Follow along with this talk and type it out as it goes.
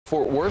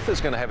Fort Worth is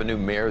going to have a new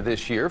mayor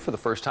this year for the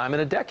first time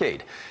in a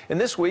decade.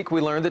 And this week, we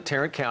learned that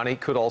Tarrant County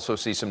could also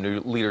see some new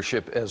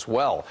leadership as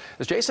well.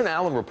 As Jason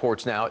Allen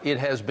reports now, it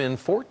has been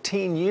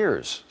 14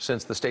 years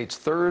since the state's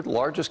third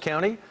largest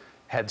county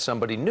had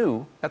somebody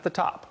new at the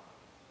top.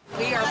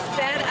 We are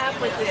fed up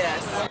with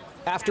this.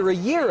 After a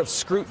year of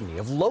scrutiny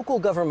of local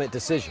government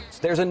decisions,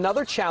 there's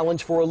another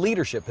challenge for a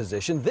leadership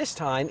position, this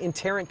time in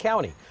Tarrant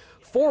County.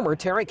 Former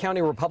Tarrant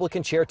County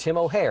Republican Chair Tim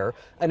O'Hare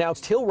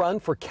announced he'll run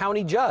for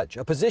county judge,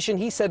 a position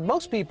he said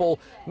most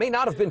people may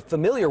not have been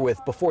familiar with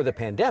before the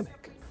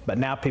pandemic. But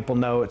now people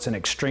know it's an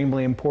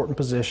extremely important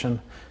position,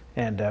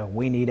 and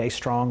we need a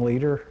strong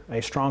leader,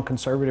 a strong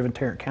conservative in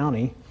Tarrant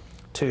County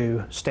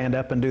to stand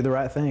up and do the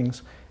right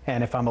things.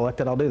 And if I'm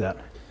elected, I'll do that.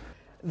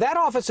 That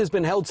office has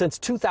been held since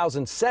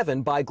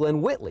 2007 by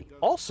Glenn Whitley,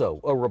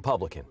 also a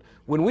Republican.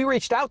 When we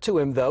reached out to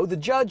him, though, the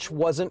judge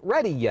wasn't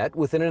ready yet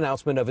with an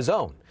announcement of his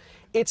own.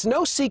 It's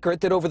no secret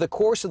that over the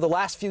course of the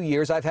last few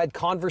years, I've had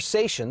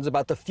conversations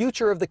about the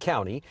future of the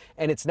county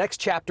and its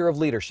next chapter of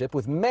leadership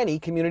with many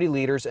community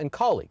leaders and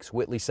colleagues,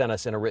 Whitley sent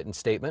us in a written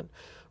statement.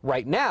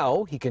 Right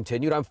now, he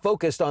continued, I'm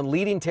focused on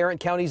leading Tarrant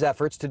County's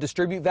efforts to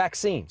distribute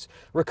vaccines,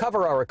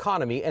 recover our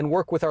economy, and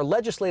work with our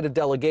legislative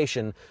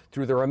delegation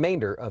through the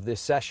remainder of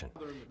this session.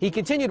 He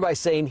continued by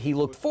saying he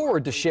looked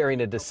forward to sharing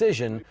a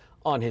decision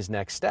on his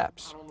next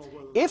steps.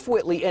 If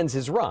Whitley ends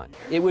his run,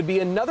 it would be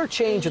another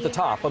change at the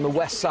top on the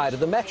west side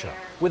of the metro,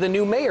 with a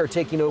new mayor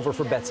taking over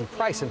for Betsy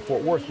Price in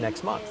Fort Worth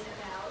next month.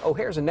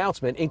 O'Hare's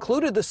announcement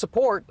included the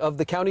support of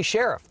the county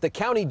sheriff, the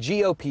county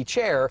GOP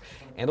chair,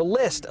 and a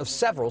list of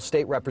several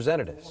state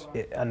representatives.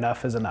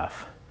 Enough is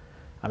enough.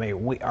 I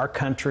mean, our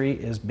country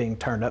is being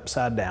turned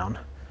upside down.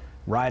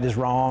 Right is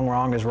wrong,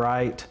 wrong is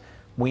right.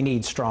 We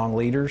need strong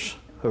leaders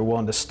who are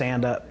willing to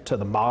stand up to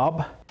the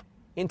mob.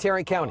 In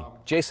Tarrant County,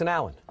 Jason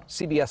Allen,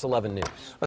 CBS 11 News.